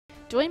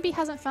Doinby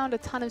hasn't found a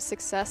ton of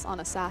success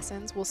on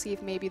Assassins. We'll see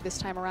if maybe this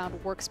time around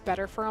works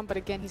better for him, but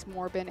again, he's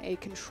more been a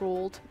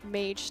controlled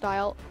mage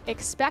style.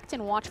 Expect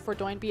and watch for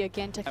Doinby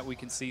again to... We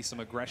can see some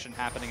aggression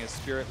happening as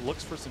Spirit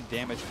looks for some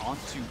damage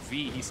onto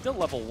V. He's still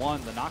level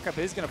 1. The knockup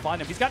is going to find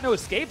him. He's got no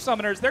escape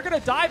summoners. They're going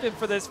to dive him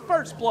for this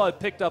first blood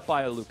picked up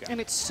by Aluka. And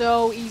it's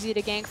so easy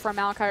to gank from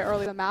Malachi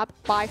early in the map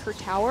by her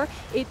tower.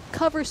 It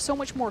covers so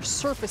much more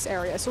surface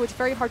area, so it's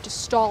very hard to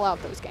stall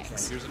out those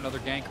ganks. Here's another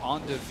gank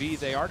onto V.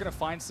 They are going to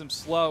find some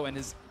slow, and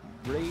his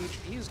rage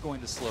is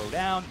going to slow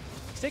down.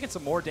 He's taking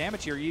some more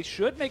damage here. He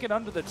should make it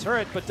under the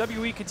turret, but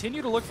WE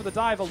continue to look for the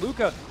dive.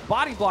 Aluka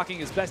body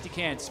blocking as best he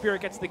can.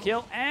 Spirit gets the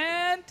kill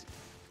and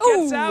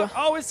gets out.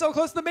 Oh, it's so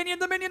close to the minion.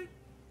 The minion.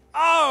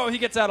 Oh, he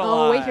gets out alive.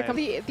 Oh, wait, here comes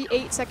the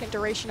 8-second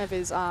duration of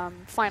his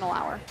final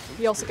hour.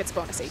 He also gets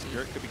bonus AD.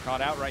 Spirit could be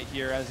caught out right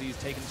here as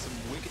he's taking some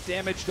wicked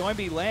damage.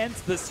 Doinby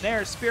lands the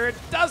snare. Spirit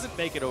doesn't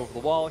make it over the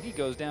wall. He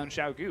goes down.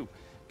 Qiao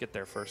get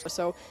there first.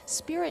 So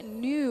Spirit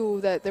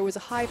knew that there was a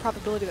high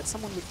probability that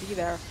someone would be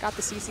there. Got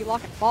the CC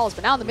lock and falls,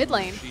 but now in the mid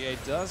lane.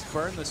 Qiao does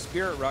burn the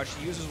Spirit Rush.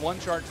 He uses one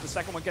charge. The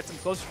second one gets him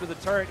closer to the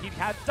turret. He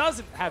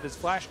doesn't have his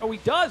flash. Oh, he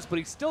does, but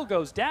he still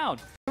goes down.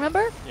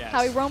 Remember yes.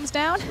 how he roams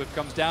down? Swift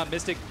comes down.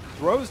 Mystic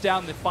throws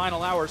down the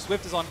final hour.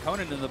 Swift is on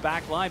Conan in the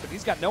back line, but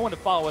he's got no one to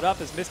follow it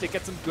up as Mystic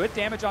gets some good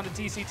damage onto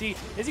TCT.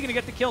 Is he going to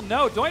get the kill?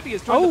 No. Doinby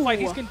has joined the fight.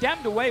 He's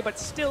condemned away, but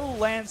still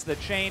lands the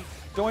chain.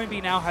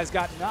 Doinby now has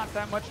got not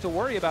that much to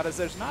worry about as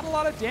there's not a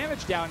lot of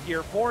damage down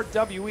here for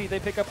WE. They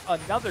pick up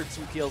another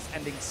 2 kills,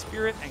 ending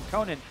Spirit and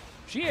Conan.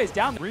 Qiao is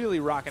down, really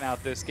rocking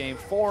out this game.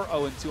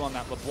 4-0-2 on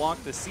that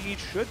LeBlanc. The Siege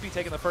should be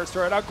taking the first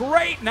turret. A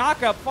great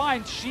knockup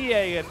finds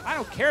Qiao, and I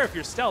don't care if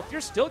you're stealth,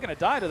 you're still going to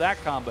die to that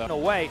combo. In a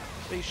way,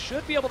 they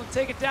should be able to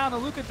take it down.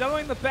 Aluka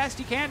doing the best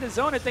he can to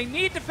zone it. They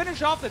need to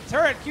finish off the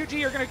turret.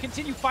 QG are going to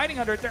continue fighting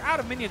under it. They're out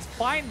of minions.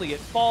 Finally,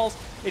 it falls.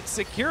 It's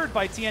secured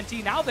by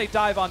TNT. Now they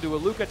dive onto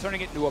Aluka,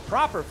 turning it into a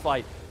proper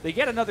fight. They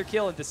get another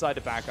kill and decide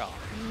to back off.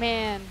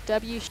 Man,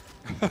 Yeah,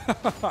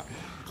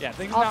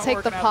 things I'll not take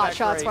working the out pot that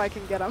shots great. where I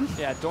can get them.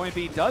 Yeah,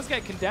 Doinby does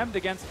get condemned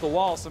against the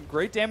wall. Some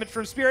great damage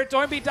from Spirit.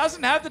 Doinby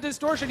doesn't have the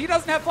distortion. He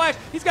doesn't have flash.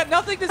 He's got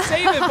nothing to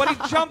save him, but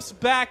he jumps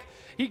back.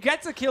 He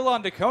gets a kill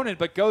onto Conan,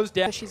 but goes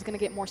down. She's going to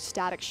get more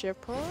static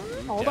shift.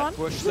 Hold on.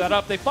 Push set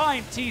up. They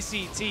find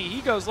TCT.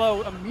 He goes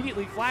low,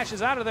 immediately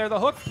flashes out of there. The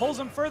hook pulls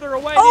him further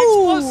away.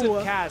 Oh! The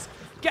explosive cast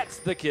gets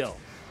the kill.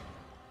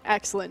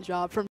 Excellent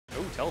job from...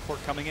 Oh,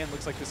 teleport coming in.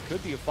 Looks like this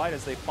could be a fight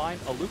as they find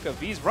Aluka.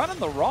 V's running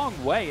the wrong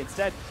way.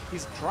 Instead,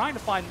 he's trying to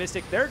find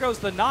Mystic. There goes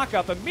the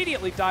knockup.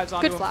 Immediately dives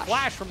onto him.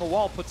 Flash from the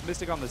wall puts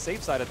Mystic on the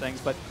safe side of things.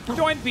 But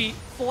Doinby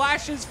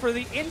flashes for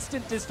the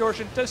instant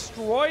distortion,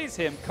 destroys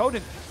him.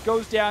 Conan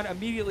goes down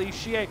immediately.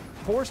 Qiao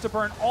forced to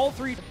burn all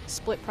 3.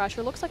 Split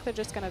pressure. Looks like they're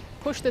just going to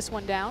push this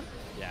one down.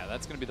 Yeah,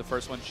 that's going to be the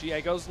first one.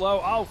 Qiao goes low.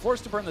 Oh,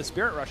 forced to burn the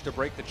Spirit Rush to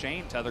break the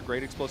chain. Tether,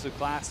 great explosive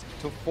class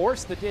to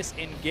force the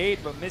disengage,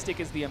 but Mystic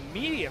is the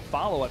immediate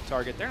follow-up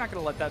target. They're not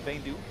going to let that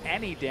Vayne do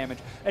any damage.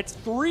 It's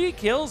 3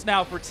 kills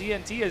now for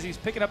TNT as he's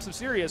picking up some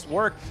serious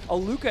work.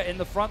 Aluka in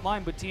the front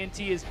line, but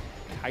TNT is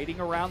kiting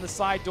around the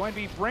side.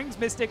 Doinby brings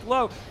Mystic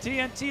low.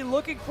 TNT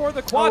looking for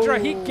the Quadra.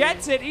 He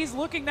gets it. He's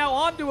looking now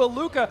onto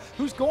Aluka,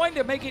 who's going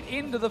to make it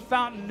into the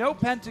fountain. No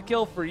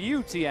pentakill for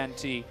you,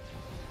 TNT.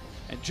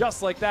 And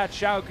just like that,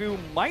 Qiao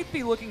might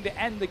be looking to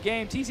end the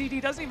game. TCT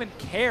doesn't even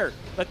care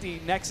that the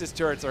Nexus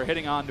turrets are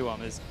hitting onto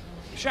him as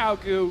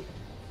Qiao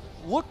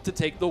look to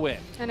take the win.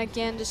 And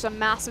again, just a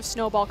massive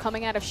snowball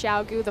coming out of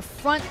Qiao. The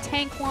front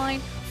tank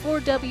line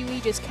for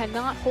WE just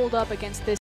cannot hold up against this.